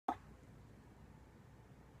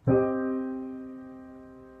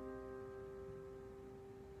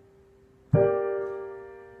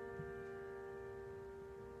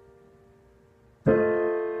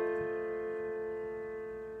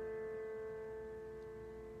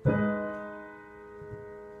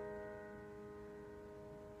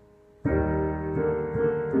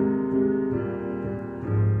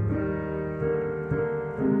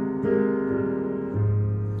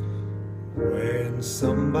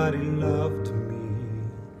somebody loved me.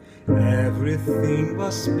 Everything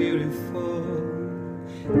was beautiful.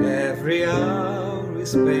 Every hour we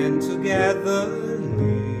spent together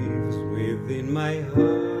lives within my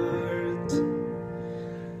heart.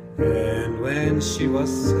 And when she was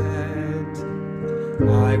sad,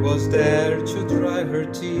 I was there to dry her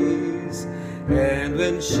tears. And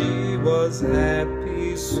when she was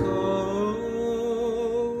happy, so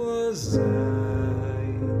was I.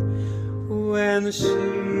 When she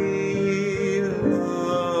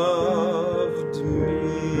loved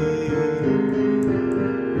me,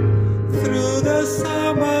 through the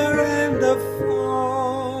summer and the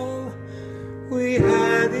fall, we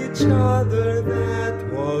had each other, that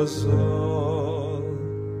was all.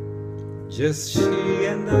 Just she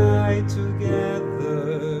and I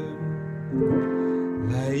together,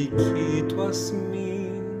 like it was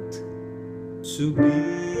meant to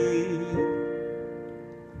be.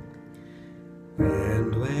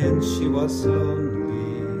 And when she was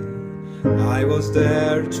lonely, I was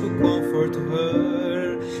there to comfort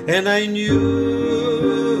her, and I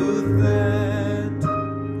knew that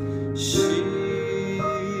she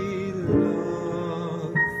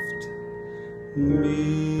loved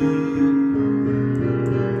me.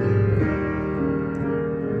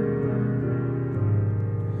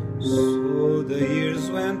 So the years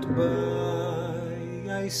went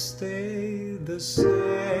by, I stayed the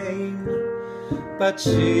same, but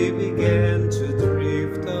she began to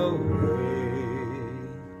drift away.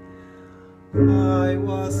 I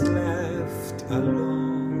was left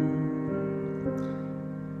alone.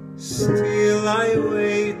 Still I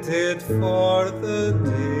waited for the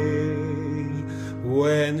day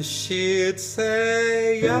when she'd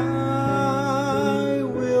say, I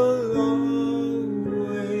will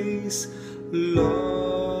always love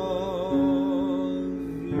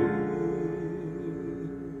you.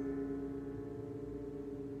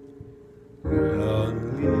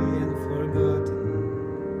 Lonely and forgotten,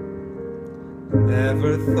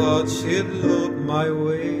 never thought she'd look my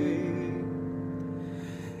way.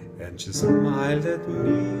 And she smiled at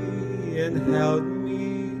me and held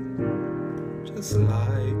me, just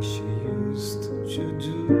like she used to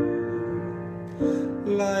do,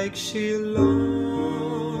 like she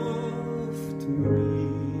loved me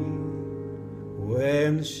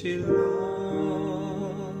when she loved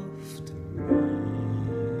me.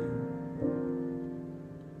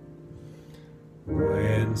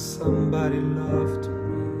 When somebody loved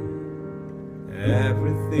me,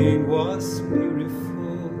 everything was beautiful.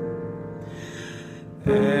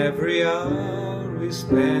 Every hour we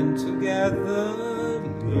spent together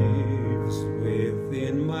lives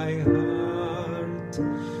within my heart.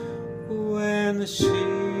 When she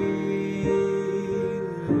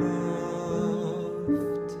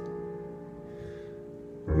loved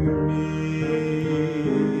me.